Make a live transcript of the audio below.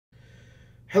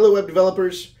Hello web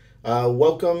developers,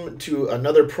 welcome to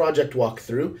another project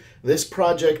walkthrough. This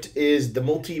project is the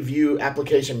multi-view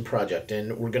application project,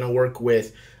 and we're going to work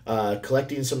with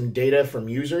collecting some data from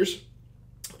users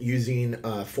using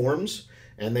forms,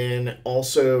 and then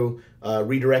also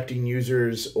redirecting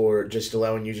users or just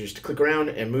allowing users to click around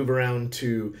and move around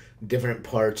to different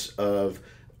parts of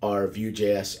our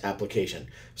vue.js application.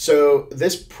 So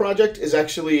this project is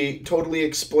actually totally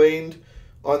explained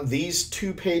on these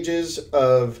 2 pages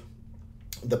of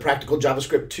the Practical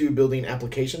JavaScript 2 Building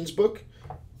Applications book.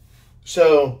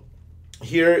 So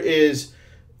here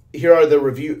are the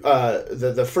review,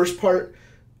 the first part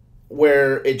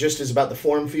where it just is about the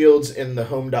form fields in the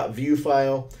home.vue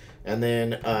file, and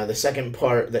then the second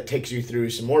part that takes you through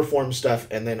some more form stuff,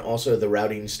 and then also the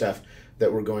routing stuff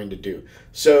that we're going to do.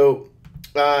 So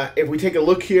if we take a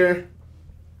look here,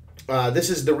 this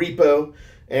is the repo,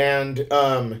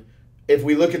 and if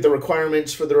we look at the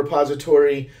requirements for the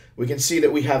repository, we can see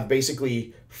that we have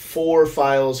basically 4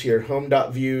 files here: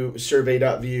 home.vue,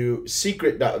 survey.vue,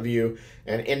 secret.vue,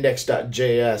 and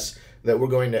index.js that we're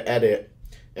going to edit.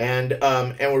 And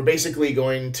we're basically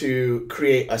going to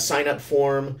create a sign-up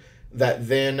form that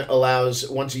then allows,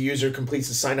 once a user completes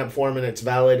the sign-up form and it's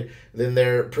valid, then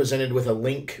they're presented with a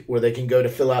link where they can go to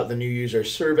fill out the new user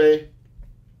survey.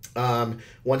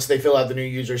 Once they fill out the new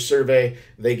user survey,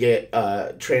 they get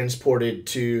transported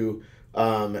to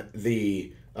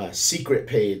the secret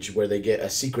page where they get a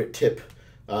secret tip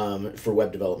for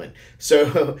web development.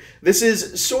 So this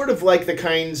is sort of like the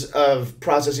kinds of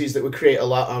processes that we create a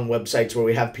lot on websites where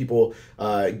we have people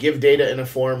give data in a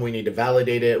form. We need to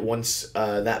validate it. Once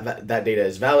that data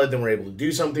is valid, then we're able to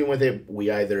do something with it. We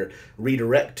either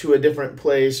redirect to a different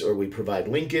place, or we provide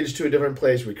linkage to a different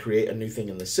place. We create a new thing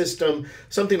in the system,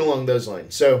 something along those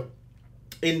lines. So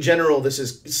in general, this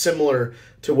is similar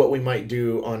to what we might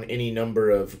do on any number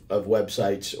of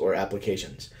websites or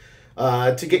applications.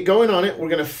 To get going on it, we're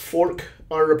going to fork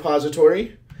our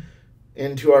repository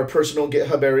into our personal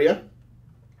GitHub area,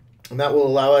 and that will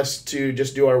allow us to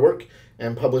just do our work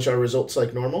and publish our results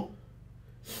like normal.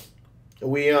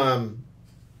 We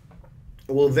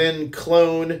will then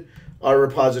clone our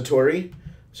repository.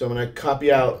 So I'm going to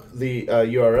copy out the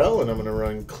URL, and I'm going to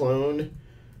run clone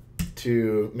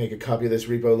to make a copy of this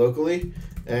repo locally,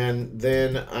 and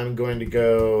then I'm going to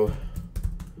go,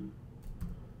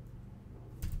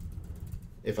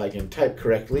 if I can type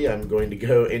correctly, I'm going to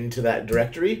go into that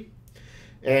directory.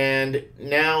 And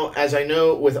now, as I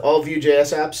know with all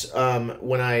Vue.js apps,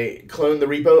 when I clone the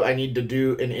repo, I need to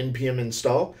do an npm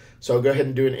install. So I'll go ahead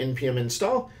and do an npm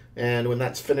install, and when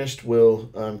that's finished, we'll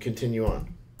continue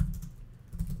on.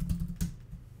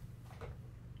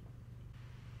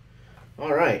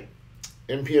 All right.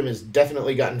 npm has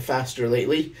definitely gotten faster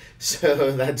lately,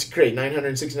 so that's great.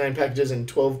 969 packages in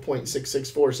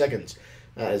 12.664 seconds.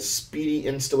 Speedy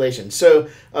installation. So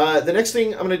the next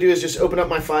thing I'm going to do is just open up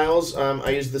my files. I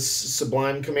use the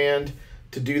sublime command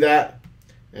to do that,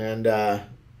 and I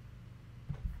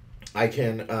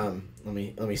can let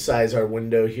me size our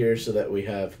window here so that we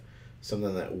have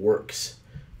something that works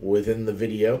within the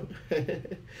video,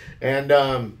 and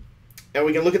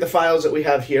we can look at the files that we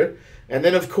have here, and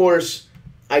then of course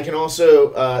I can also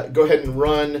go ahead and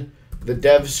run the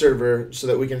dev server so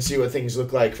that we can see what things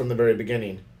look like from the very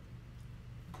beginning.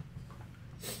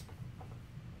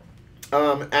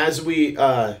 As we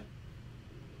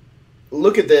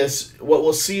look at this, what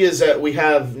we'll see is that we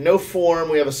have no form,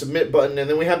 we have a submit button, and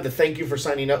then we have the thank you for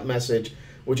signing up message,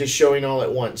 which is showing all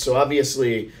at once. So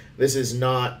obviously this is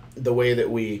not the way that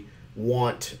we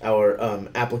want our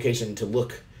application to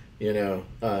look, you know,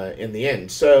 in the end.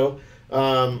 So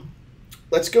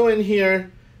let's go in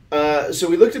here. So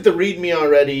we looked at the README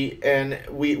already, and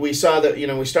we saw that, you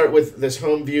know, we start with this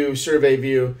home view, survey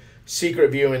view, secret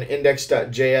view, and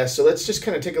index.js. So let's just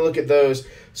kind of take a look at those.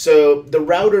 So the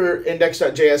router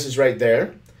index.js is right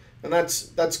there, and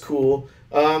that's cool.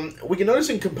 We can notice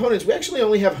in components we actually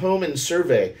only have home and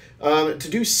survey. To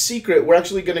do secret, we're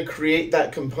actually going to create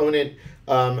that component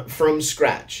from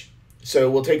scratch. So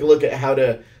we'll take a look at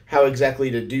how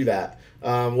exactly to do that.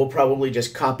 We'll probably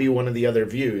just copy one of the other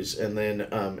views and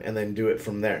then do it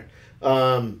from there.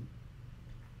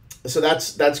 So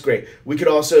that's great. We could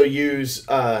also use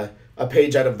a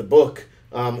page out of the book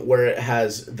where it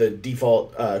has the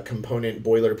default component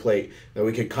boilerplate that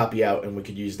we could copy out, and we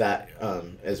could use that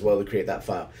as well to create that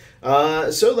file.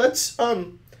 So let's,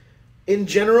 in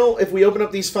general, if we open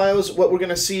up these files, what we're going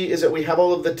to see is that we have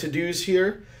all of the to-dos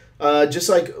here. Just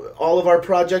like all of our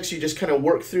projects, you just kind of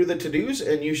work through the to-dos,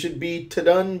 and you should be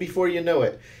to-done before you know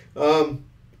it.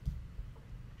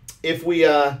 If we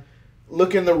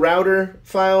look in the router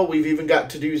file, we've even got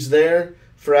to-dos there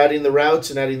for adding the routes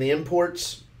and adding the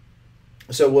imports.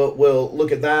 So we'll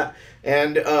look at that.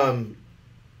 And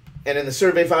in the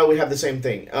survey file, we have the same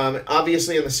thing.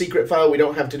 Obviously, in the secret file, we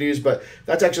don't have to-dos, but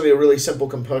that's actually a really simple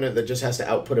component that just has to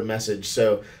output a message.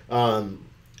 So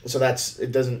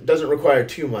it doesn't require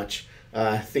too much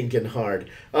thinking hard.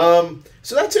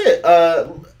 So that's it.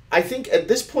 I think at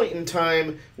this point in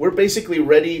time, we're basically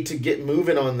ready to get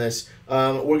moving on this.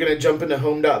 We're going to jump into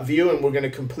home.view and we're going to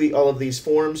complete all of these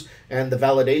forms and the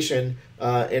validation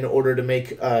in order to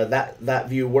make that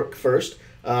view work first.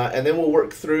 And then we'll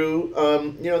work through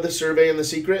the survey and the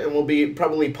secret, and we'll be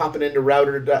probably popping into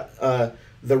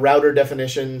the router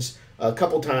definitions a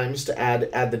couple times to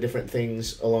add the different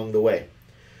things along the way.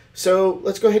 So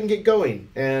let's go ahead and get going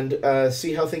and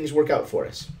see how things work out for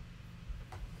us.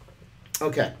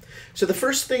 Okay, so the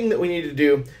first thing that we need to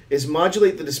do is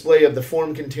modulate the display of the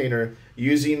form container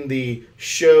using the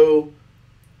vshow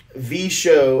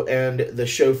and the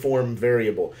showForm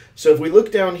variable. So if we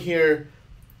look down here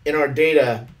in our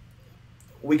data,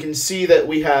 we can see that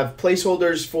we have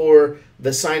placeholders for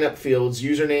the sign-up fields,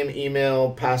 username,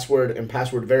 email, password, and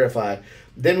password verify.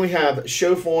 Then we have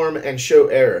showForm and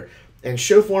showError. And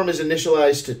showForm is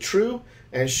initialized to true,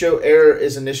 and showError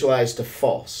is initialized to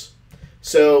false.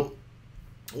 So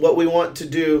what we want to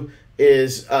do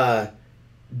is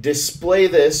display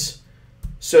this.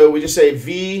 So we just say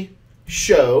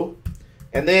vshow,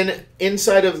 and then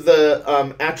inside of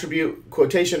the attribute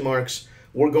quotation marks,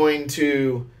 we're going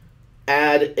to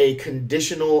add a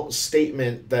conditional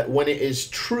statement that when it is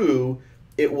true,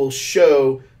 it will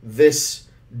show this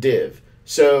div.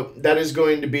 So that is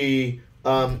going to be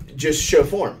just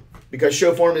showForm, because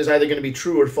showForm is either going to be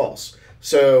true or false.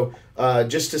 So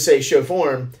just to say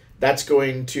showForm, that's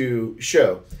going to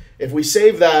show. If we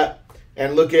save that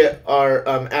and look at our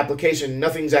application,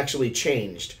 nothing's actually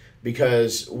changed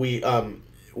because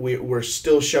we're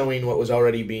still showing what was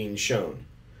already being shown.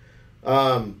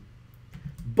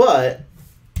 But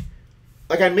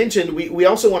like I mentioned, we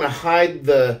also want to hide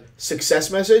the success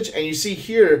message, and you see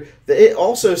here that it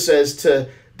also says to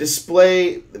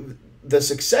display the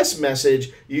success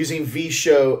message using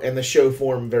vshow and the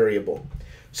showForm variable.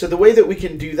 So the way that we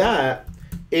can do that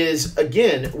is,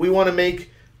 again, we want to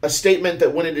make a statement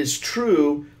that when it is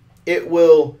true, it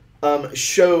will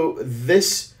show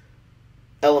this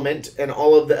element and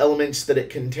all of the elements that it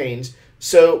contains.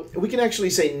 So we can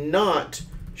actually say not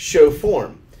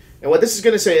showForm. And what this is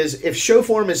going to say is if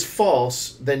showForm is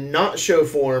false, then not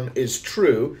showForm is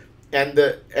true, and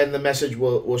the message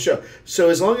will show. So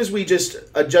as long as we just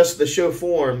adjust the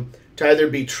showForm to either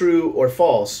be true or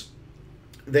false,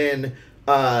 then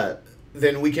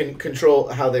we can control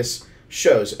how this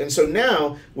shows. And so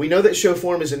now we know that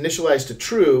showForm is initialized to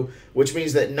true, which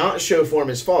means that not showForm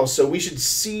is false. So we should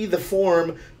see the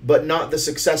form but not the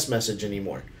success message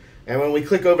anymore. And when we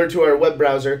click over to our web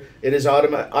browser, it is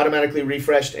automatically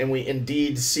refreshed, and we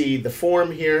indeed see the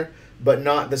form here but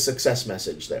not the success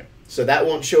message there. So that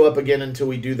won't show up again until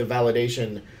we do the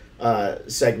validation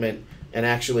segment and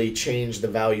actually change the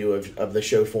value of the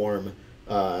showForm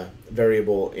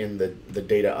variable in the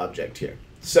data object here.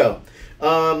 So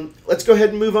let's go ahead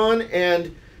and move on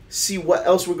and see what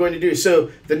else we're going to do.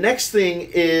 So the next thing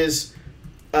is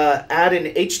add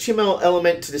an HTML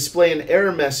element to display an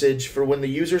error message for when the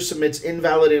user submits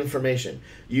invalid information.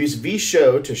 Use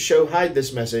vshow to show hide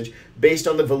this message based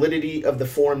on the validity of the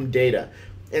form data.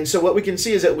 And so what we can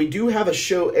see is that we do have a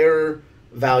showError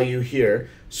value here.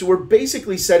 So we're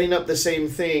basically setting up the same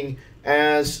thing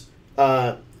as we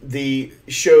did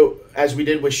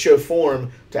with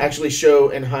showForm to actually show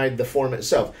and hide the form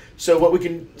itself. So what we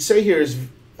can say here is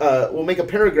we'll make a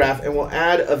paragraph and we'll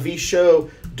add a vshow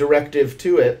directive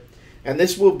to it, and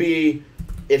this will be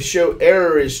if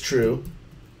showError is true,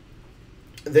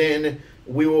 then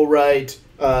we will write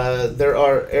there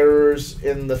are errors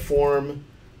in the form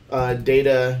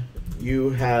data you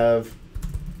have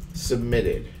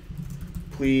submitted.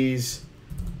 Please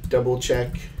double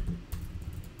check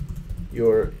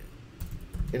your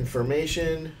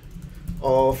information.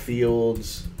 All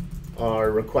fields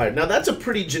are required. Now that's a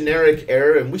pretty generic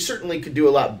error, and we certainly could do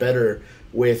a lot better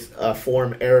with a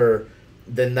form error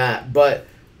than that. But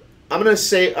I'm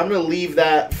gonna leave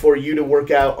that for you to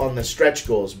work out on the stretch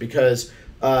goals, because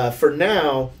for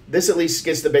now, this at least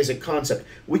gets the basic concept.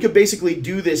 We could basically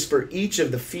do this for each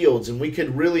of the fields, and we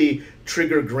could really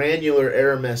trigger granular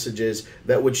error messages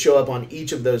that would show up on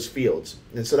each of those fields.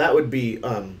 And so that would be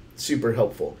super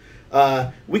helpful.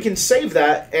 We can save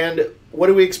that, and what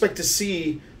do we expect to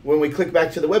see when we click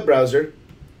back to the web browser?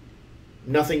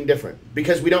 Nothing different,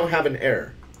 because we don't have an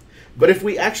error. But if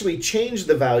we actually change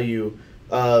the value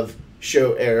of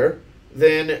showError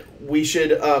then we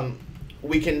should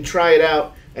we can try it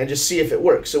out and just see if it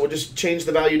works. So we'll just change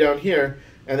the value down here,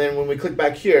 and then when we click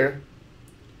back here,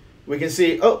 we can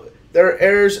see, oh, there are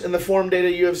errors in the form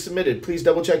data you have submitted. Please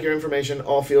double check your information.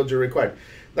 All fields are required.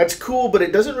 That's cool, but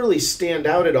it doesn't really stand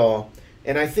out at all.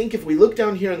 And I think if we look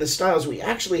down here in the styles, we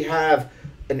actually have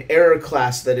an error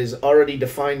class that is already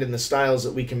defined in the styles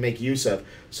that we can make use of.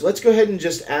 So let's go ahead and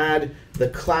just add the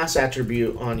class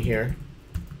attribute on here.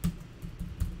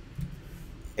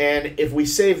 And if we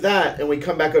save that and we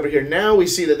come back over here, now we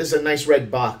see that this is a nice red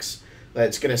box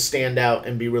that's going to stand out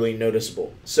and be really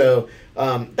noticeable. So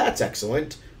that's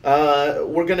excellent.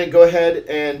 We're going to go ahead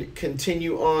and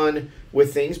continue on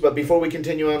with things. But before we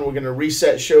continue on, we're going to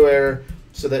reset show error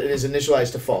so that it is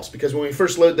initialized to false. Because when we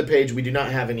first load the page, we do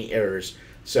not have any errors.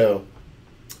 So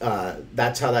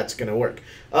that's how that's going to work.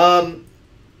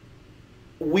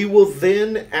 We will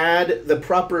then add the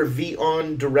proper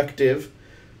von directive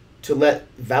to let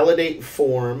validate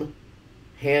form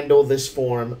handle this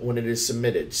form when it is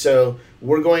submitted. So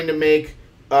we're going to make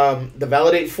the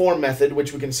validate form method,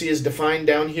 which we can see is defined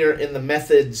down here in the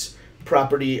methods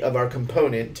property of our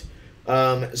component.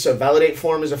 So validate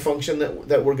form is a function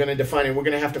that we're going to define, and we're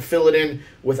going to have to fill it in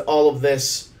with all of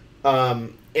this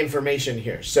information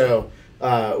here. So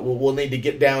we'll need to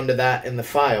get down to that in the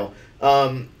file.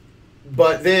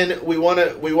 But then we want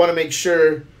to make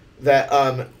sure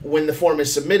that when the form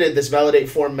is submitted, this validate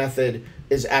form method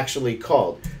is actually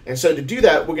called. And so to do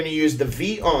that, we're going to use the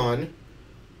von.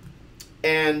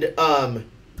 And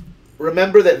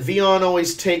remember that von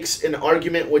always takes an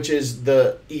argument, which is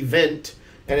the event.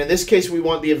 And in this case, we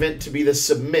want the event to be the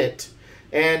submit.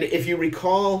 And if you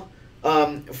recall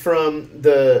from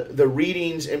the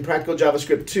readings in Practical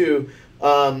JavaScript 2,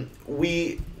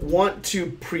 we want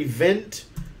to prevent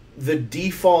the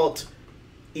default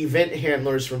event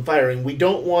handlers from firing. We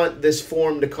don't want this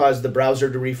form to cause the browser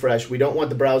to refresh. We don't want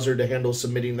the browser to handle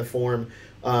submitting the form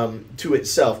to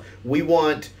itself. We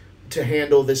want to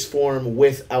handle this form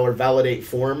with our validate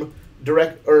form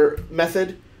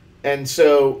method. And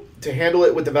so to handle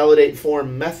it with the validate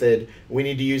form method, we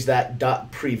need to use that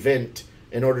 .prevent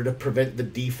in order to prevent the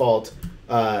default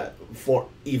for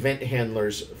event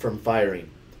handlers from firing.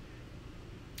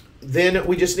 Then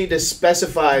we just need to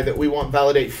specify that we want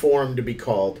validate form to be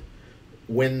called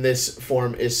when this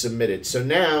form is submitted. So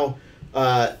now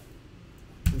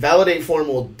validate form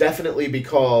will definitely be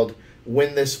called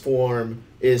when this form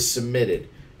is submitted.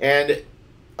 And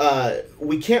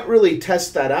we can't really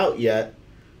test that out yet,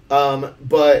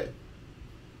 but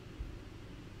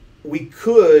we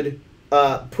could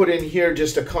put in here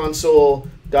just a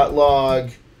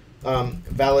console.log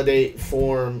validate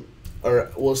form, or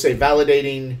we'll say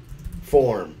validating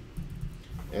form,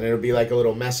 and it'll be like a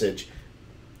little message.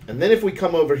 And then if we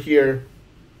come over here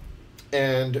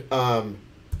and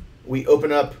we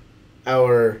open up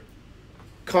our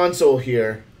console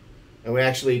here and we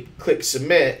actually click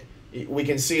submit, we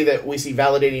can see that we see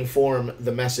validating form,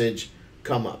 the message,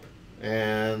 come up,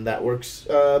 and that works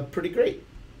pretty great.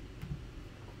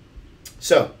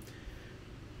 So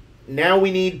now we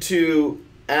need to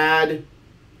add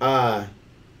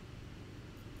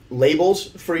labels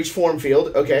for each form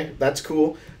field. Okay, that's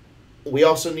cool. We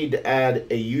also need to add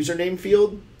a username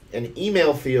field, an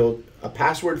email field, a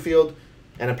password field,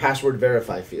 and a password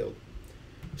verify field.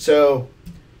 So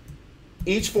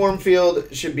each form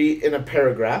field should be in a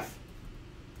paragraph,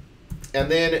 and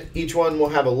then each one will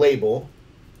have a label,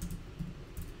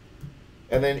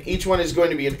 and then each one is going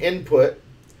to be an input,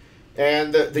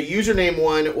 and the username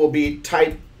one will be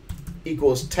type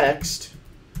equals text,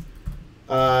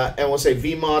 and we'll say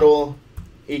vmodel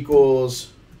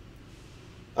equals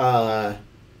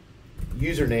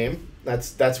username.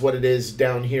 That's what it is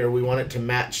down here. We want it to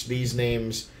match these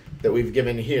names that we've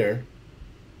given here.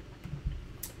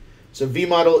 So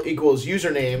vmodel equals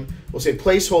username. We'll say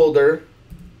placeholder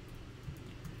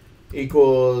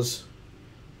equals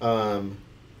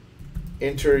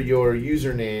enter your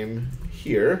username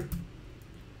here.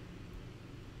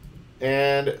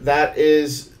 And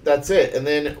that's it. And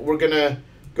then we're going to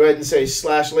go ahead and say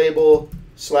 /label/p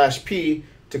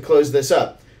to close this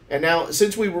up. And now,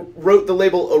 since we wrote the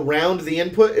label around the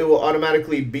input, it will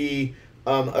automatically be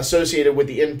associated with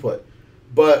the input.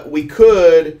 But we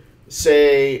could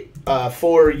say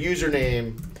for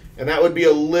username, and that would be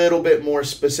a little bit more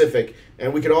specific.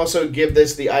 And we could also give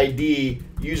this the ID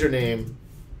username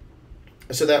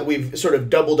so that we've sort of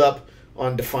doubled up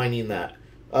on defining that.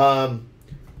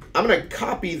 I'm going to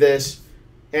copy this,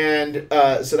 and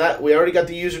so that we already got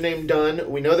the username done.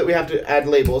 We know that we have to add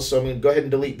labels, so I'm going to go ahead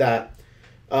and delete that.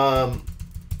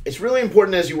 it's really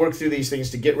important as you work through these things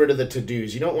to get rid of the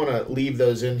to-dos. You don't want to leave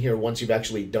those in here once you've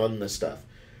actually done the stuff.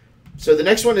 So the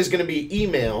next one is going to be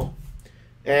email,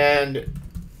 and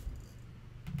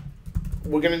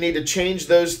we're going to need to change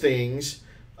those things.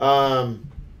 And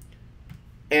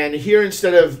here,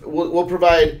 instead of, we'll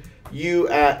provide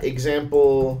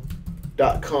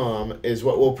you@example.com is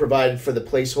what we'll provide for the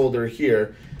placeholder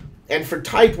here. And for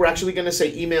type, we're actually going to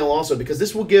say email also, because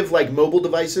this will give, like, mobile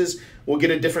devices, we'll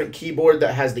get a different keyboard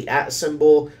that has the @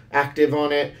 symbol active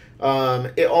on it.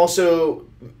 It also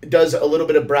does a little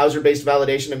bit of browser-based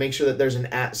validation to make sure that there's an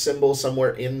 @ symbol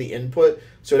somewhere in the input.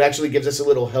 So it actually gives us a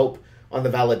little help on the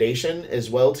validation as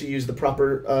well to use the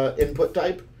proper input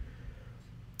type.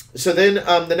 So then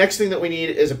the next thing that we need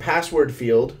is a password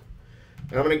field.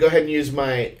 And I'm going to go ahead and use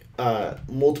my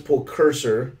multiple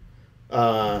cursor.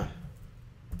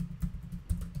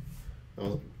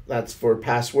 That's for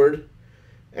password.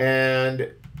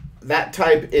 And that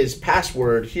type is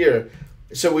password here.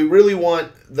 So we really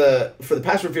want for the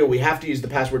password field, we have to use the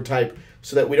password type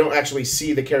so that we don't actually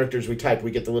see the characters we type.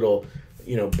 We get the little,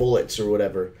 bullets or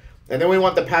whatever. And then we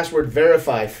want the password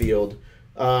verify field.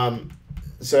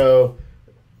 So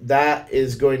that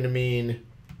is going to mean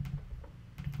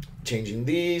changing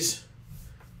these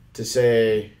to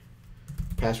say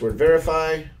password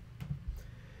verify.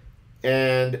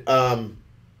 And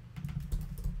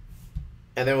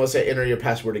then we'll say enter your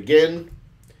password again.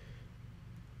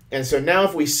 And so now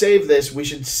if we save this, we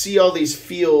should see all these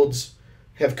fields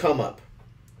have come up.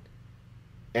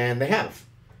 And they have.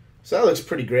 So that looks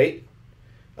pretty great.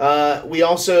 We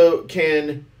also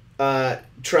can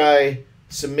try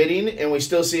submitting, and we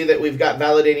still see that we've got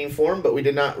validating form, but we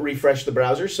did not refresh the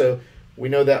browser, so we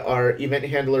know that our event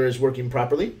handler is working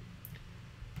properly.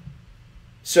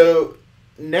 So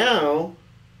now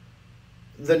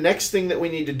the next thing that we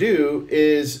need to do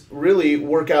is really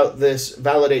work out this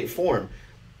validate form.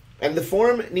 And the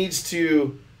form needs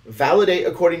to validate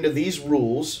according to these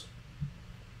rules.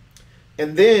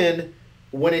 And then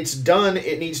when it's done,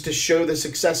 it needs to show the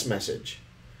success message.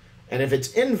 And if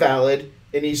it's invalid,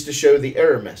 it needs to show the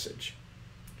error message.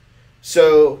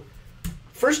 So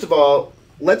first of all,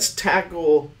 let's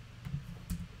tackle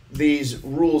these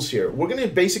rules here. We're going to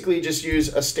basically just use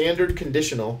a standard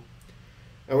conditional,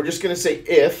 and we're just going to say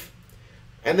if,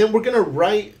 and then we're going to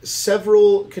write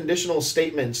several conditional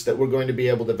statements that we're going to be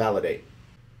able to validate.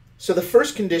 So the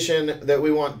first condition that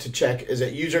we want to check is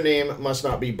that username must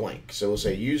not be blank. So we'll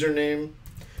say username,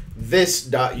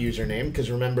 this.username, because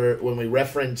remember when we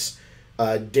reference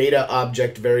data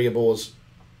object variables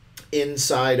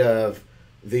inside of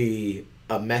a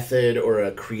method or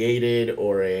a created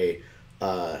or a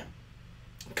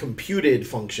computed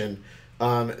function,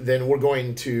 then we're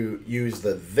going to use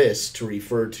the this to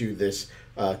refer to this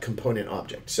component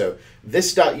object. So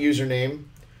this.username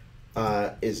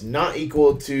is not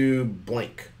equal to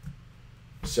blank.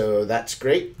 So that's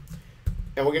great.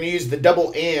 And we're going to use the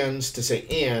double ands to say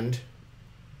and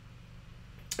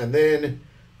then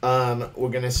we're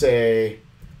going to say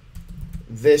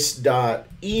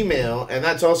this.email, and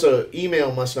that's also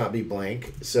email must not be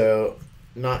blank, so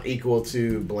not equal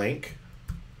to blank.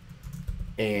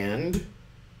 And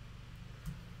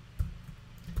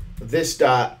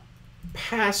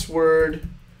this.password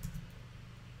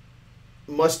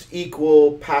must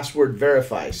equal password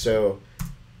verify. So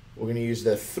we're going to use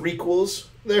the threequels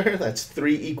there. That's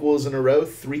 3 equals in a row,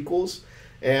 threequels.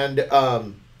 And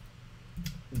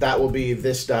that will be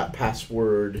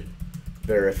this.password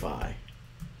verify.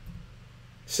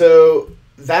 So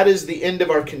that is the end of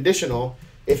our conditional.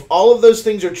 If all of those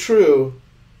things are true,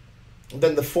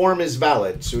 then the form is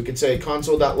valid. So we could say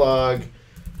console.log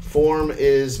form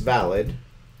is valid.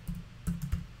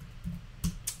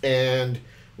 And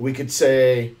we could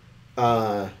say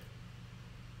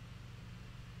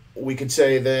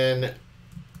then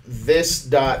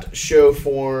this.show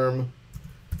form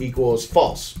equals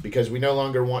false, because we no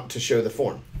longer want to show the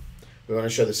form. We want to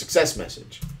show the success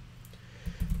message.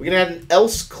 We can add an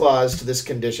else clause to this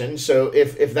condition. So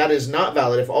if that is not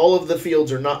valid, if all of the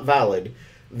fields are not valid,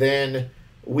 then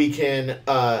we can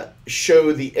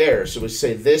show the error. So we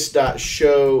say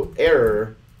this.show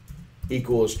error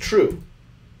equals true.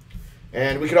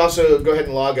 And we could also go ahead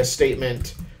and log a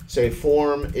statement, say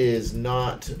form is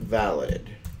not valid.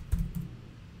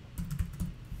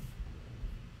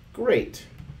 Great.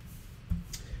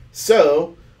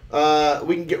 So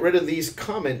we can get rid of these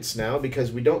comments now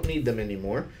because we don't need them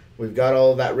anymore. We've got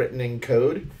all of that written in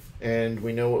code and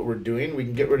we know what we're doing. We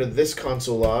can get rid of this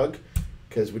console log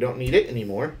because we don't need it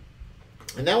anymore.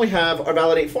 And now we have our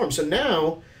validate form. So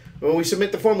now when we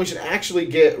submit the form, we should actually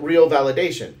get real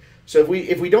validation. So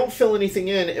if we don't fill anything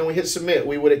in and we hit submit,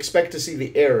 we would expect to see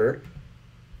the error,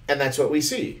 and that's what we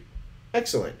see.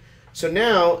 Excellent. So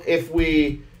now if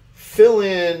we fill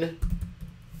in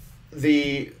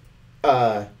the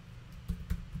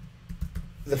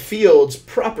fields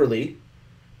properly,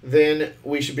 then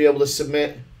we should be able to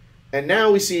submit. And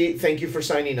now we see, thank you for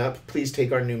signing up. Please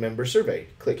take our new member survey.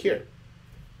 Click here.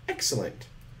 Excellent.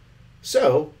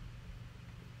 So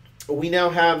we now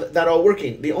have that all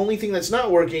working. The only thing that's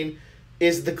not working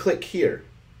is the click here.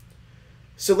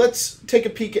 So let's take a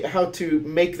peek at how to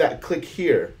make that click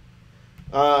here.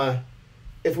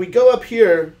 If we go up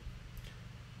here,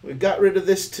 we got rid of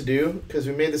this to do because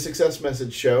we made the success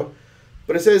message show,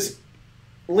 but it says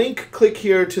link click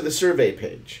here to the survey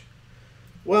page.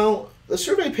 Well, the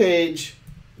survey page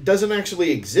doesn't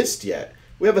actually exist yet.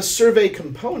 We have a survey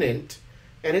component,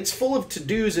 and it's full of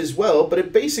to-dos as well, but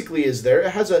it basically is there.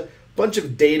 It has a bunch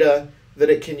of data that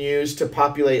it can use to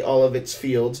populate all of its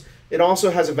fields. It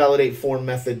also has a validate form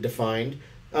method defined,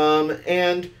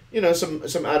 and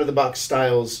some out-of-the-box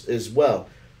styles as well.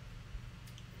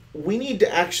 We need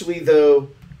to actually,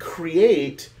 though,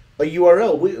 create a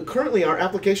URL. Currently, our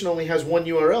application only has one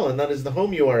URL, and that is the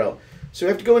home URL. So we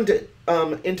have to go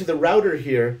into the router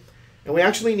here, and we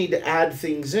actually need to add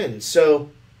things in.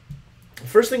 So the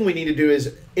first thing we need to do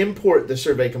is import the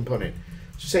survey component.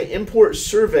 So say import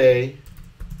survey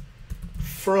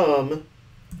from,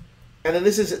 and then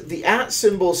this is the @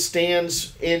 symbol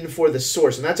stands in for the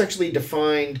source, and that's actually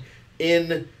defined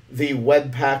in the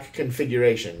Webpack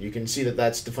configuration. You can see that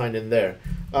that's defined in there.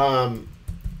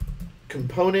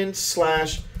 Components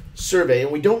 / survey,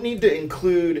 and we don't need to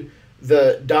include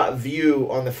the .vue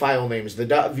on the file names.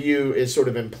 The .vue is sort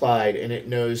of implied, and it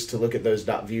knows to look at those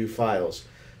 .vue files.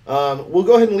 We'll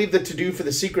go ahead and leave the to-do for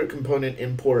the secret component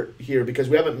import here because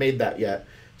we haven't made that yet,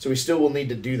 so we still will need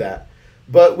to do that.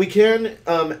 But we can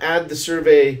add the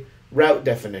survey route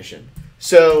definition.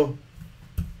 So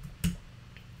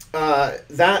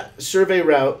that survey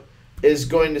route is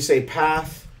going to say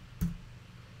path,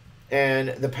 and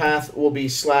the path will be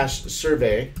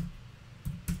 /survey.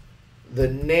 The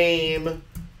name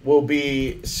will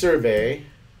be survey,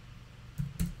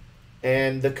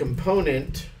 and the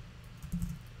component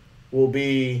will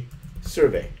be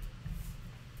survey,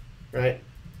 right?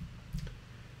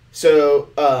 So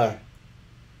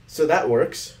so that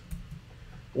works.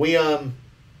 We can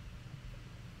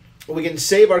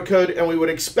save our code, and we would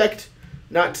expect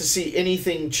not to see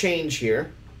anything change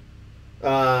here.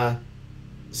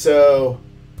 So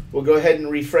we'll go ahead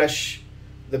and refresh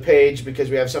the page because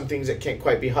we have some things that can't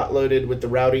quite be hot loaded with the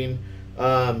routing.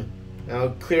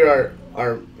 I'll clear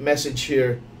our message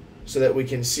here so that we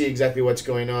can see exactly what's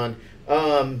going on.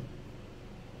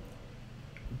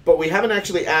 But we haven't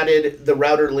actually added the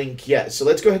router link yet. So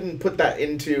let's go ahead and put that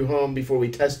into home before we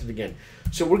test it again.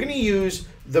 So we're going to use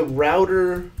the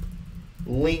router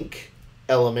link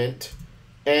element,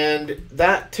 and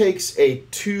that takes a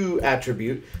to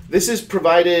attribute. This is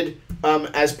provided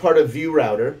as part of view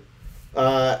router.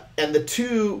 And the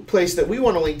to place that we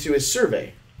want to link to is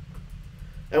survey.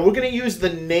 And we're going to use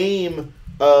the name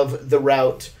of the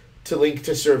route to link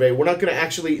to survey. We're not going to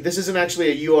actually, this isn't actually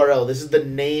a URL. This is the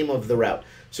name of the route.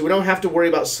 So we don't have to worry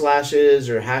about slashes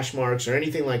or hash marks or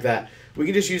anything like that. We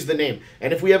can just use the name.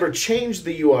 And if we ever change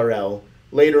the URL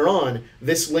later on,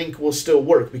 this link will still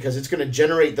work because it's going to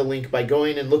generate the link by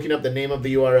going and looking up the name of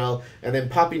the URL and then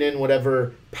popping in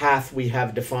whatever path we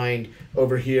have defined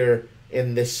over here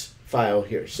in this file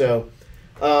here. So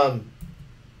so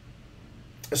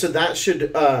that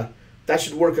should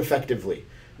work effectively.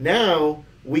 Now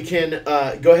we can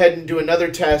go ahead and do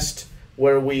another test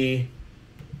where we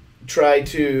try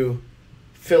to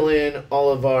fill in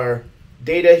all of our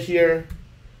data here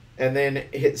and then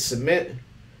hit submit.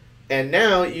 And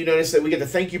now you notice that we get the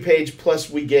thank you page plus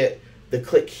we get the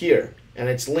click here, and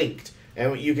it's linked.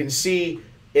 And you can see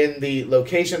in the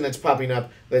location that's popping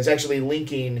up that it's actually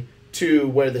linking to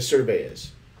where the survey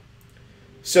is.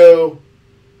 So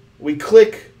we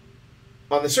click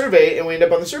on the survey and we end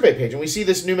up on the survey page, and we see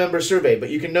this new member survey.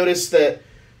 But you can notice that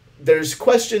there's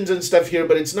questions and stuff here,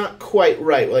 but it's not quite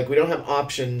right. Like, we don't have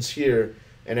options here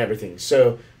and everything.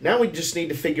 So now we just need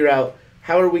to figure out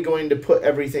how are we going to put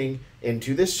everything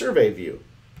into this survey view.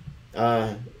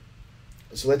 So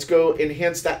let's go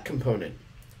enhance that component.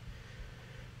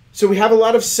 So we have a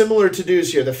lot of similar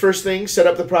to-dos here. The first thing, set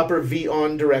up the proper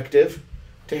v-on directive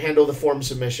to handle the form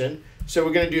submission. So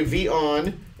we're going to do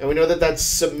v-on, and we know that that's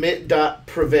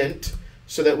submit.prevent,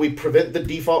 so that we prevent the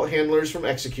default handlers from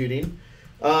executing.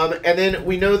 And then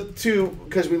we know, too,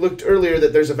 because we looked earlier,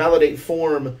 that there's a validate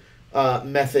form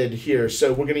method here. So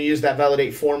we're going to use that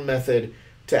validate form method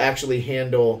to actually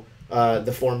handle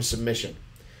the form submission.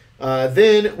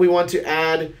 Then we want to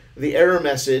add the error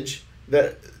message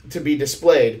to be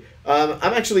displayed.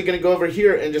 I'm actually going to go over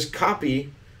here and just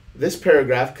copy this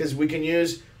paragraph because we can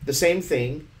use the same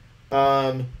thing.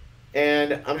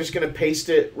 And I'm just going to paste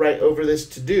it right over this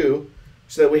to do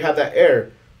so that we have that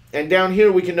error. And down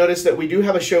here we can notice that we do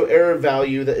have a show error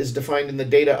value that is defined in the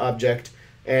data object,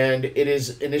 and it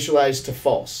is initialized to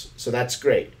false. So that's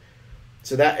great.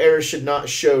 So that error should not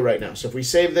show right now. So if we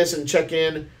save this and check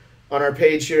in on our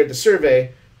page here at the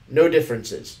survey, no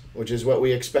differences, which is what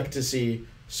we expect to see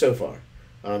so far.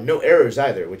 No errors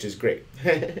either, which is great.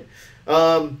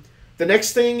 The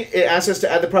next thing, it asks us to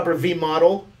add the proper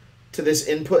vModel to this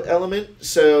input element.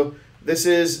 So this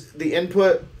is the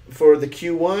input for the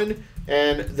Q1,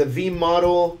 and the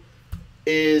vModel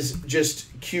is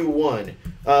just Q1.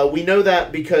 We know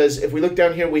that because if we look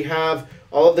down here, we have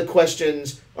all of the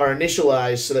questions are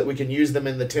initialized so that we can use them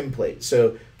in the template.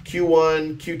 So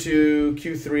Q1, Q2,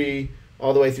 Q3,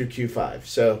 all the way through Q5.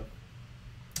 So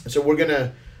we're going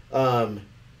to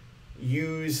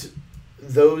use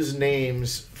those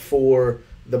names for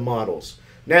the models.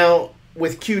 Now,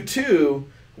 with Q2,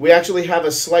 we actually have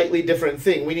a slightly different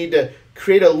thing. We need to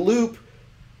create a loop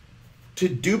to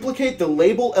duplicate the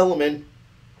label element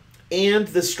and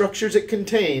the structures it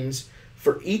contains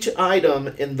for each item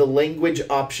in the language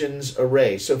options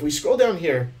array. So if we scroll down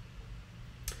here,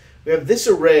 we have this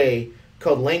array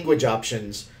called language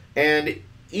options, and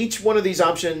each one of these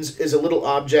options is a little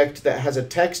object that has a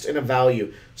text and a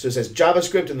value. So it says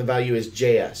JavaScript and the value is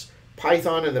JS,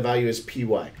 Python and the value is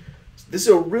PY. This is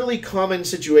a really common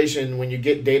situation when you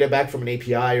get data back from an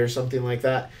API or something like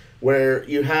that, where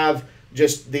you have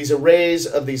just these arrays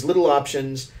of these little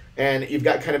options, and you've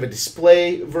got kind of a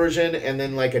display version and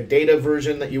then like a data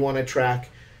version that you want to track.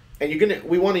 And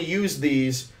we want to use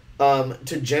these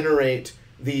to generate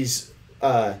these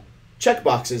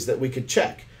checkboxes that we could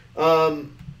check.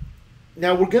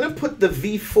 Now we're going to put the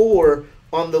v4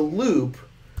 on the loop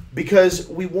because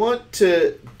we want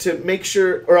to make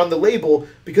sure, or on the label,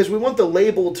 because we want the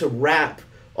label to wrap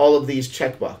all of these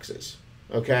checkboxes,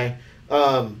 okay?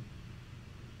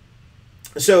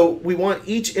 So we want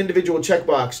each individual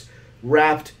checkbox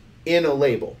wrapped in a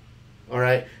label, all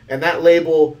right? And that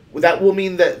label, that will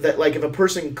mean that like if a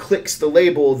person clicks the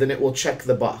label, then it will check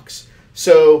the box.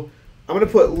 So I'm going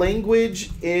to put language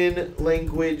in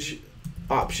language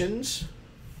options.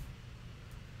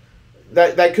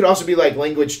 That could also be like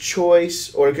language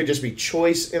choice, or it could just be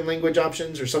choice in language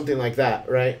options or something like that,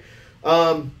 right?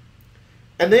 And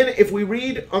then if we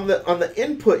read on the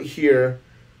input here,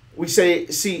 we say,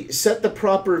 set the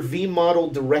proper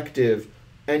vModel directive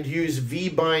and use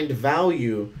vbind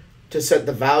value to set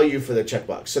the value for the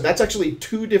checkbox. So that's actually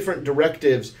two different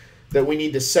directives that we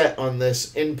need to set on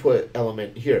this input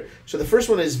element here. So the first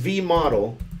one is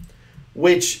vModel,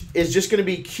 which is just going to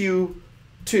be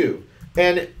Q2.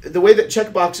 And the way that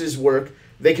checkboxes work,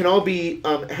 they can all be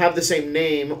have the same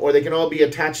name, or they can all be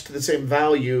attached to the same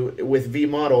value with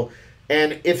vModel.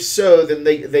 And if so, then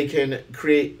they can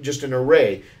create just an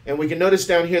array. And we can notice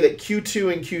down here that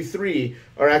Q2 and Q3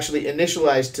 are actually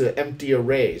initialized to empty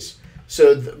arrays.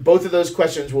 So both of those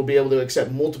questions will be able to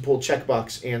accept multiple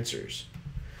checkbox answers.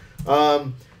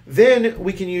 Then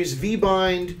we can use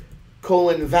vbind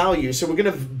 :value. So we're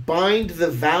going to bind the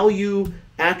value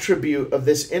attribute of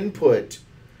this input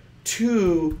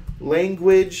to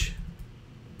language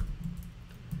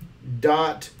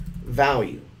dot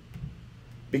value,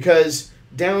 because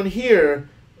down here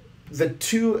the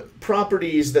two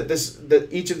properties that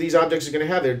each of these objects is going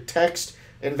to have, they're text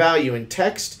and value, and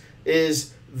text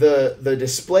is the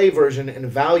display version and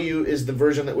value is the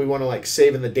version that we want to like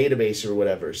save in the database or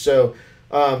whatever. So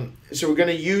so we're going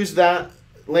to use that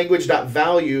language dot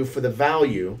value for the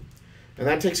value. And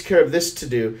that takes care of this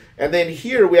to-do. And then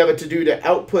here we have a to-do to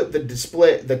output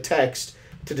the text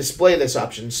to display this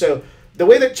option. So the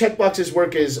way that checkboxes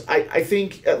work is, I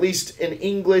think, at least in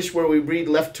English where we read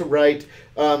left to right,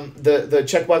 the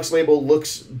checkbox label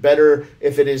looks better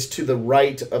if it is to the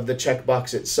right of the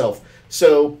checkbox itself.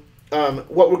 So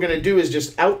what we're going to do is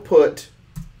just output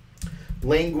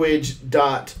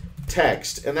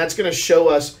language.text. And that's going to show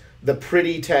us the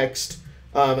pretty text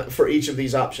for each of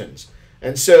these options.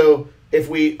 And so if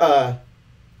we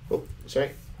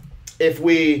if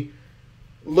we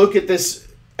look at this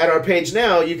at our page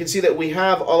now, you can see that we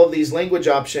have all of these language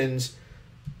options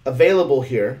available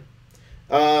here.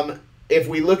 If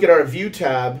we look at our view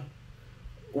tab,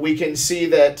 we can see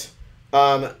that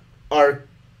our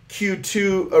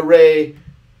Q2 array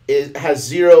has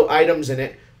 0 items in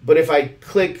it. But if I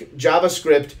click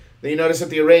JavaScript, then you notice that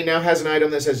the array now has an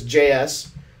item that says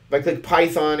JS. If I click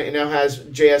Python, it now has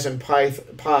JS and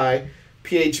Py.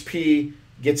 PHP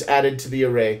gets added to the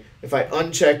array. If I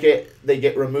uncheck it, they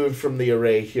get removed from the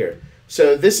array here.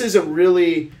 So this is a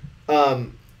really,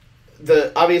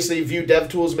 obviously Vue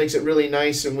DevTools makes it really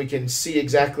nice, and we can see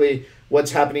exactly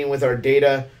what's happening with our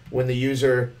data when the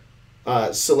user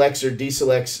selects or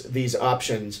deselects these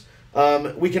options.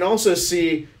 We can also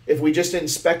see, if we just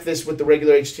inspect this with the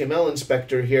regular HTML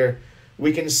inspector here,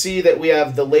 we can see that we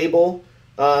have the label,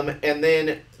 and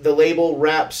then the label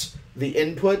wraps the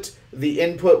input. The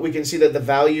input, we can see that the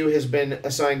value has been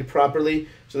assigned properly.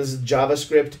 So this is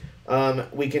JavaScript.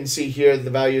 We can see here the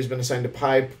value has been assigned to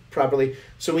Py properly.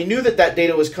 So we knew that that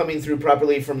data was coming through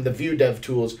properly from the Vue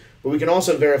DevTools, but we can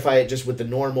also verify it just with the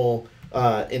normal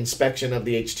inspection of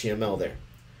the HTML there.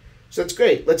 So that's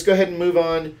great. Let's go ahead and move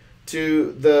on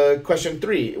to the question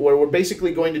 3, where we're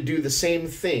basically going to do the same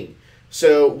thing.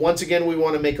 So once again, we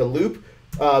want to make a loop,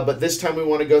 but this time we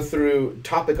want to go through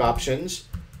topic options.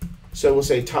 So we'll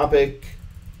say topic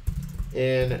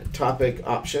in topic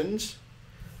options,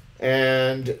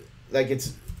 and that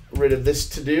gets rid of this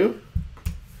to do.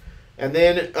 And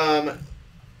then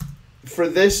for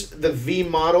this, the v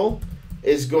model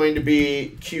is going to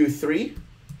be Q3,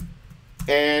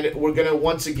 and we're going to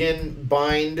once again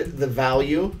bind the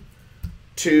value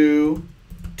to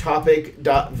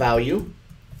topic.value.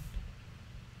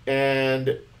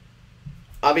 And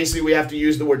obviously we have to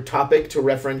use the word topic to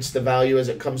reference the value as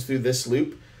it comes through this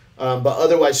loop. But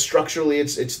otherwise, structurally,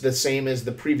 it's the same as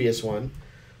the previous one.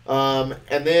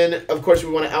 And then, of course,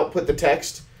 we want to output the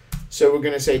text. So we're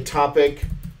going to say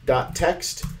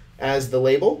topic.text as the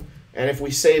label. And if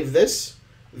we save this,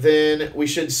 then we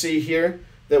should see here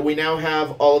that we now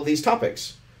have all of these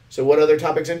topics. So what other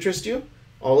topics interest you?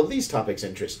 All of these topics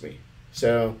interest me.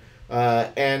 So,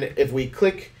 and if we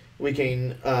click, we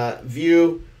can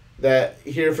view that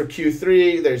here for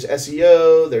Q3, there's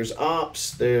SEO, there's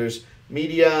ops, there's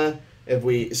media. If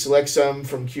we select some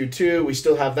from Q2, we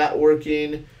still have that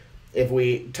working. If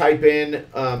we type in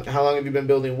how long have you been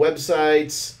building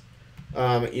websites,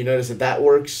 you notice that that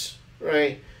works,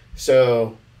 right?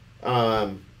 So,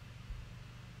 so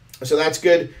that's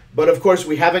good. But of course,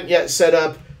 we haven't yet set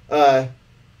up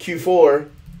Q4,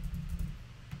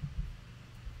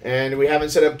 and we haven't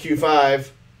set up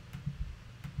Q5.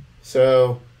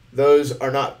 So those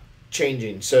are not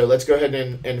changing. So let's go ahead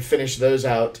and finish those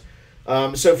out.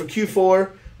 So for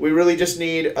Q4, we really just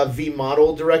need a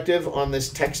vModel directive on this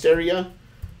text area.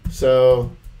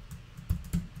 So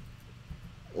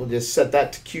we'll just set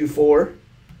that to Q4,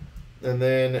 and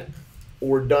then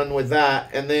we're done with that.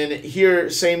 And then here,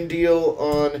 same deal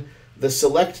on the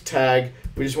select tag.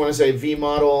 We just want to say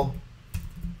vModel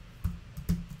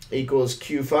equals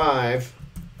Q5,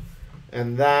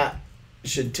 and that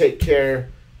should take care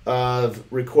of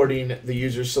recording the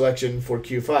user selection for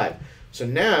Q5. So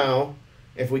now,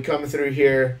 if we come through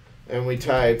here and we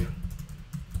type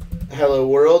hello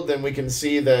world, then we can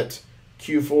see that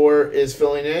Q4 is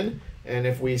filling in. And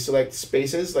if we select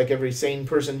spaces, like every sane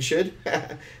person should,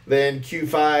 then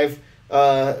Q5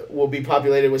 will be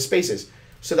populated with spaces.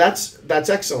 So that's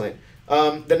excellent.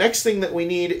 The next thing that we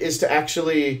need is to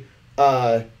actually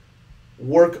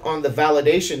work on the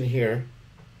validation here.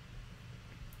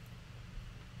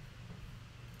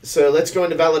 So let's go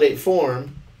into validate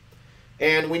form,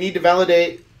 and we need to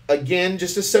validate, again,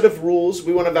 just a set of rules.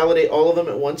 We want to validate all of them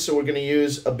at once, so we're going to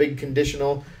use a big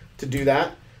conditional to do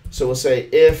that. So we'll say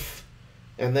if,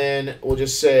 and then we'll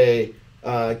just say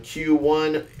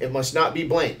Q1, it must not be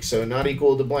blank, so not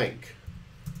equal to blank.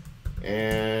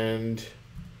 And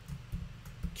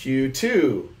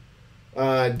Q2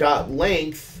 dot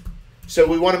length, so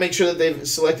we want to make sure that they've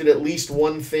selected at least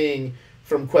one thing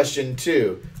from question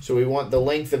 2. So we want the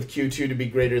length of Q2 to be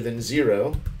greater than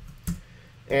 0.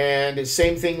 And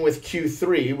same thing with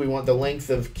Q3. We want the length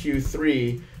of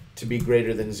Q3 to be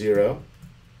greater than 0.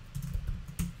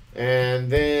 And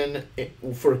then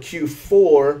for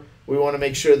Q4, we want to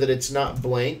make sure that it's not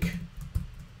blank.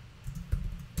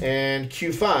 And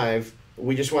Q5,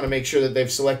 we just want to make sure that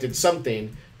they've selected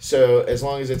something. So as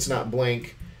long as it's not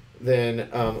blank, then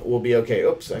we'll be okay.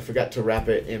 Oops, I forgot to wrap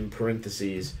it in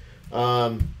parentheses.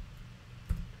 And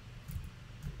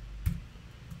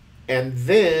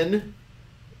then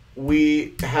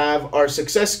we have our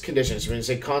success conditions. We're going to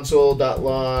say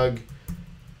console.log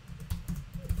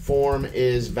form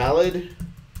is valid.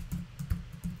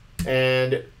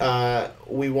 And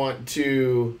we want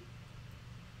to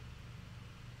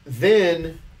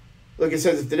then, look, it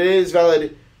says if the data is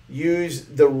valid, use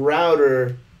the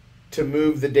router to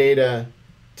move the data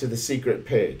to the secret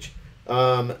page.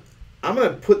 I'm going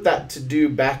to put that to do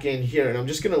back in here, and I'm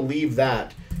just going to leave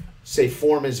that. say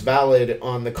form is valid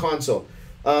on the console.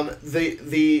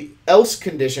 The else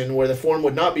condition where the form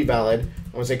would not be valid,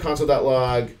 I'm going to say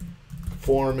console.log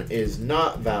form is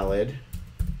not valid.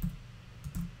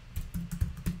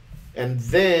 And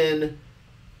then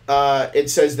it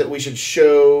says that we should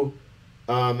show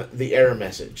the error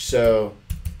message. So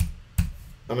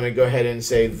I'm going to go ahead and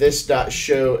say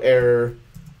this.show error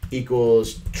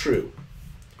equals true.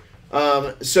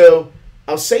 So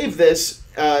I'll save this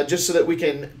just so that we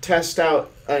can test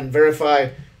out and verify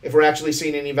if we're actually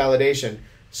seeing any validation.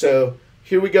 So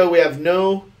here we go. We have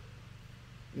no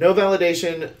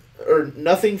validation or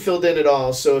nothing filled in at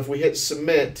all. So if we hit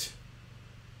submit,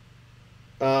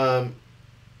 Q2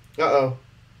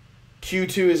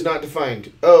 is not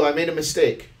defined. Oh, I made a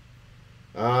mistake.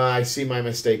 I see my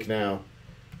mistake now.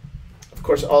 Of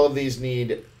course, all of these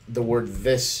need the word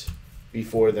this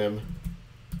before them.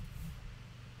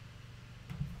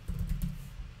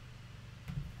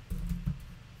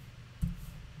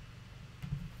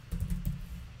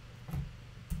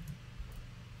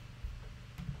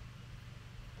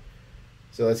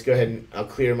 So let's go ahead and I'll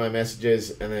clear my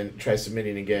messages and then try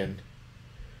submitting again.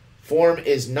 Form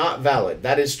is not valid.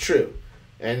 That is true.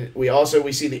 And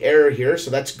we see the error here, so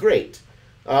that's great.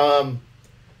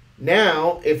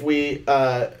 Now, if we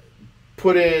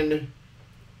put in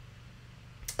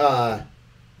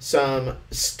some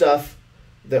stuff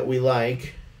that we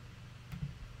like,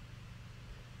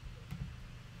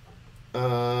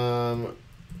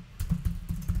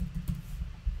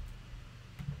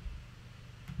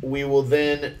 we will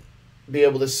then be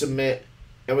able to submit,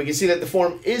 and we can see that the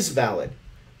form is valid.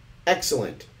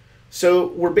 Excellent. So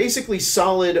we're basically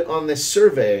solid on this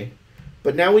survey,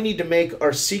 but now we need to make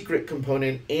our secret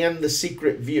component and the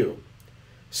secret view.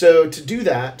 So to do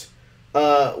that,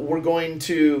 we're going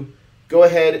to go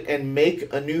ahead and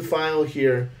make a new file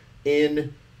here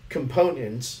in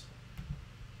components.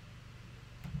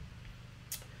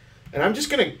 And I'm just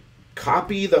going to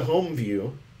copy the home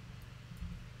view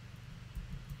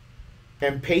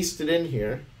and paste it in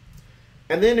here.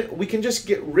 And then we can just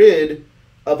get rid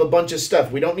of a bunch of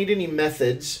stuff. We don't need any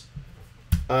methods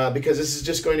because this is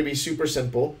just going to be super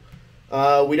simple.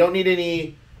 We don't need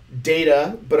any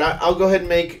data, but I'll go ahead and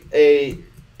make a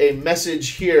message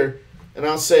here, and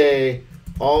I'll say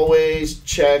always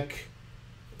check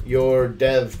your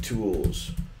dev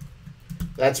tools.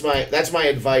 That's my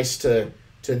advice to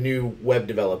new web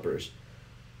developers.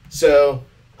 So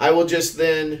I will just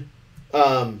then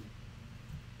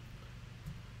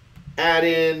add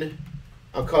in,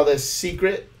 I'll call this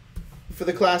secret for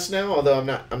the class now, although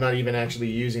I'm not even actually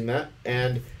using that.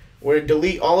 And we're going to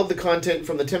delete all of the content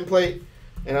from the template,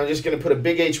 and I'm just going to put a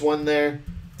big H1 there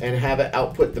and have it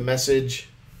output the message,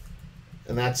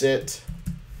 and that's it.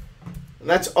 And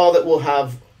that's all that we'll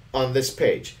have on this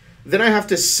page. Then I have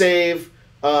to save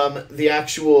the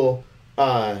actual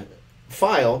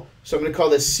file, so I'm going to call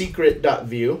this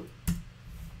secret.view.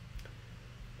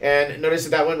 And notice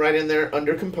that went right in there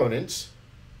under components.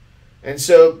 And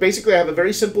so basically I have a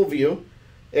very simple view.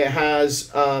 It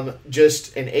has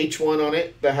just an H1 on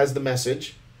it that has the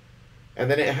message.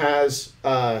 And then it has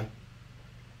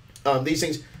these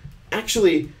things.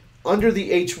 Actually, under the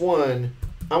H1,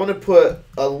 I want to put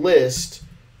a list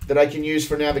that I can use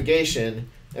for navigation.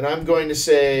 And I'm going to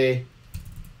say,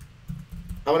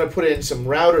 I want to put in some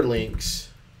router links.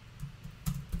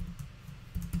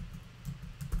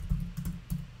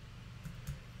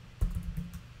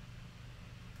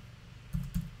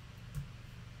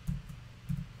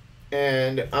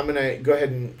 And I'm going to go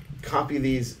ahead and copy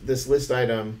this list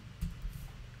item.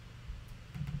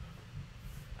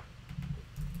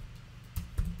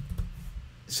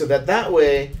 So that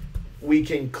way we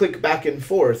can click back and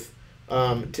forth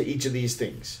to each of these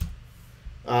things.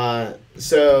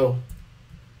 So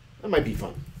that might be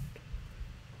fun.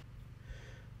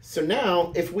 So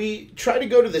now if we try to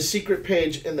go to the secret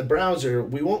page in the browser,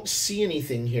 we won't see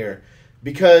anything here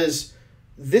because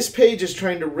this page is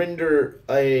trying to render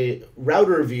a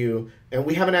router view, and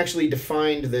we haven't actually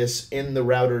defined this in the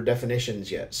router definitions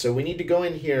yet. So we need to go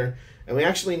in here, and we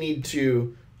actually need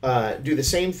to do the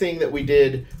same thing that we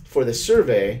did for the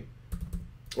survey,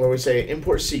 where we say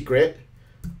import secret,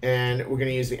 and we're going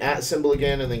to use the @ symbol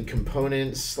again, and then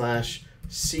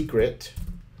components/secret,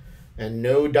 and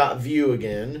no.view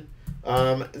again.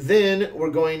 Then we're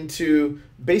going to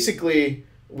basically,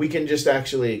 we can just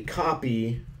actually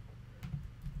copy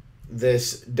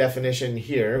this definition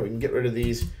here. We can get rid of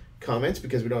these comments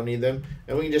because we don't need them,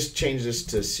 and we can just change this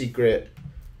to secret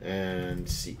and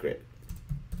secret.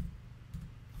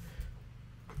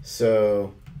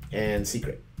 So, and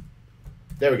secret.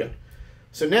 There we go.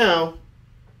 So now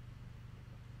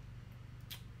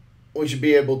we should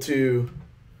be able to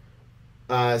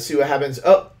see what happens.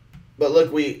 Oh, but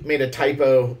look, we made a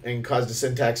typo and caused a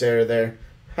syntax error there.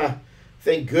 Ha!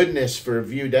 Thank goodness for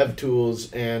Vue Dev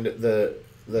Tools and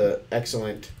the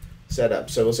excellent setup.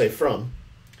 So we'll say from.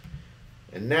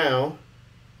 And now,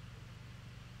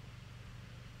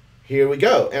 here we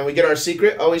go. And we get our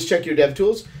secret. Always check your dev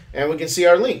tools. And we can see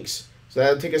our links. So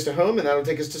that'll take us to home, and that'll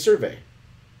take us to survey.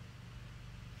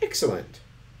 Excellent.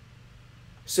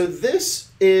 So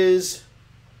this is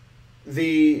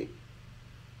the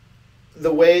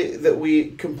way that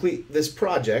we complete this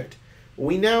project.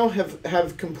 We now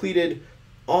have completed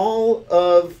all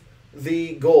of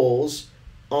the goals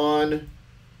on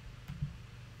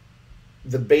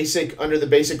the basic, under the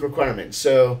basic requirements.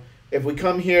 So if we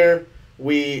come here,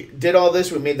 we did all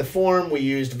this, we made the form, we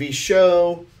used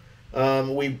vshow,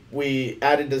 we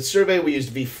added the survey, we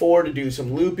used v4 to do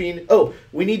some looping. Oh,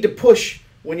 we need to push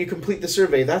when you complete the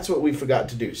survey. That's what we forgot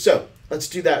to do. So let's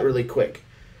do that really quick.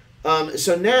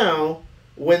 So now,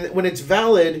 when it's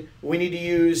valid, we need to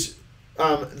use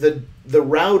the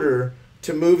router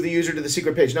to move the user to the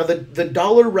secret page. Now,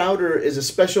 the $router is a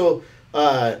special,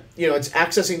 it's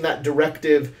accessing that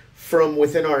directive from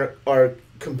within our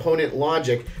component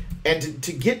logic. And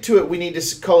to get to it, we need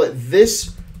to call it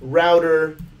this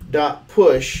router.push.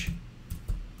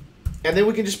 And then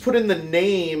we can just put in the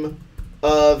name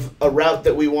of a route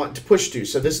that we want to push to.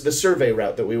 So this is the survey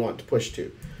route that we want to push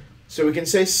to. So we can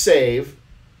say save.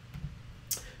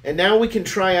 And now we can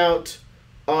try out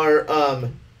our,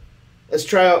 let's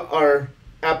try out our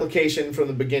application from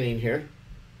the beginning here.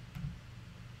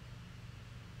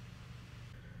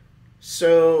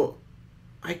 So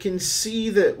I can see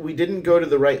that we didn't go to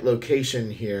the right location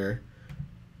here.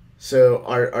 So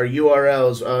our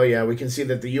URLs, oh yeah, we can see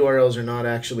that the URLs are not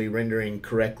actually rendering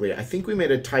correctly. I think we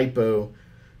made a typo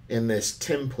in this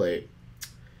template.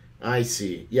 I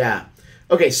see, yeah.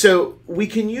 Okay, so we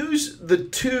can use the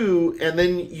to and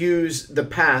then use the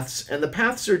paths, and the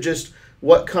paths are just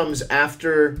what comes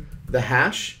after the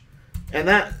hash, and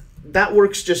that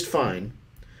works just fine.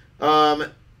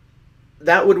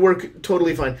 That would work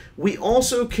totally fine. We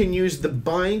also can use the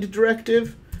bind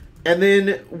directive, and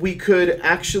then we could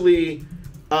actually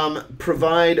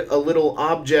provide a little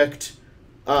object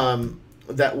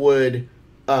that would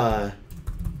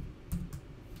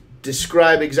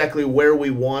describe exactly where we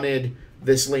wanted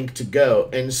this link to go.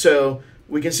 And so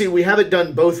we can see we have it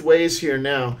done both ways here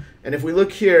now. And if we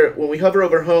look here, when we hover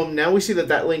over home, now we see that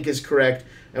that link is correct.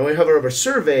 And when we hover over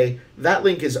survey, that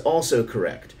link is also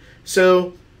correct.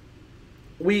 So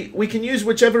we can use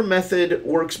whichever method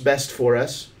works best for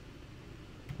us.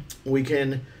 We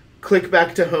can click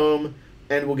back to home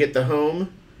and we'll get the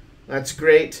home. That's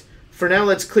great. For now,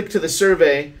 let's click to the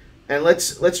survey and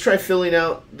let's try filling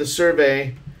out the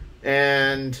survey,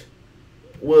 and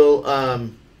we'll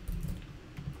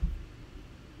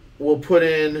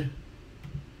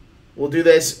do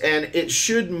this, and it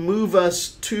should move us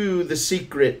to the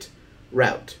secret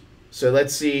route. So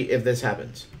let's see if this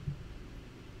happens.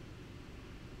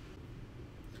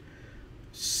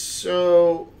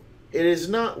 So it is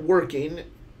not working.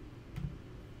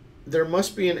 There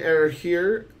must be an error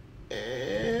here,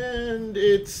 and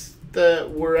it's that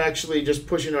we're actually just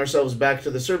pushing ourselves back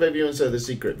to the survey view instead of the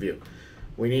secret view.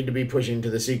 We need to be pushing to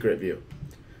the secret view.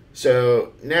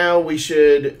 So now we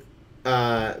should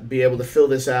be able to fill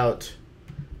this out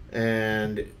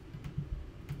and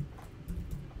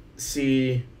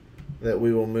see that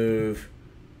we will move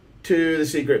to the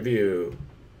secret view.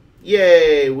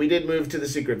 Yay, we did move to the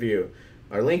secret view.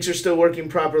 Our links are still working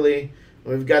properly.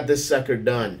 We've got this sucker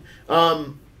done.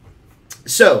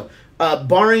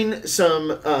 Barring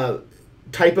some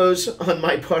typos on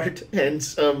my part and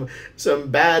some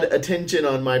bad attention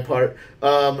on my part,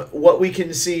 what we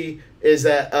can see is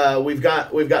that we've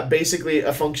got basically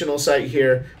a functional site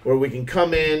here where we can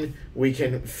come in, we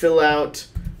can fill out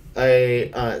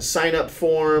a sign up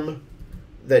form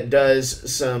that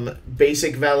does some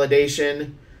basic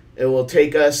validation. It will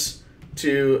take us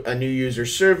to a new user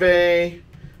survey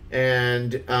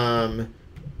and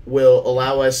will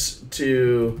allow us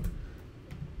to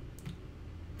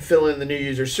fill in the new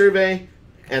user survey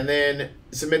and then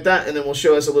submit that, and then we'll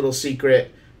show us a little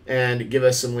secret and give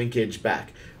us some linkage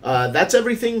back. That's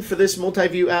everything for this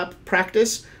multi-view app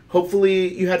practice.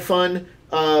 Hopefully you had fun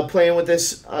playing with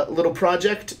this little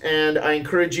project, and I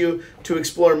encourage you to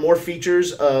explore more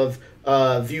features of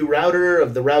Vue router,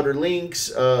 of the router links,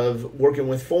 of working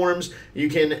with forms. You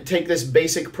can take this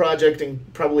basic project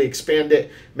and probably expand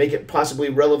it, make it possibly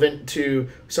relevant to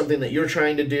something that you're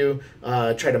trying to do,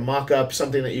 try to mock up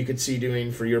something that you could see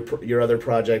doing for your other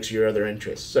projects, your other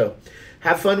interests. So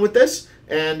have fun with this,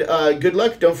 and good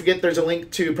luck. Don't forget there's a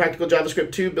link to Practical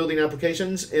JavaScript 2 building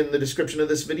applications in the description of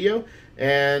this video,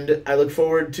 and I look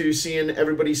forward to seeing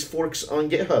everybody's forks on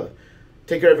GitHub.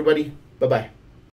 Take care, everybody. Bye-bye.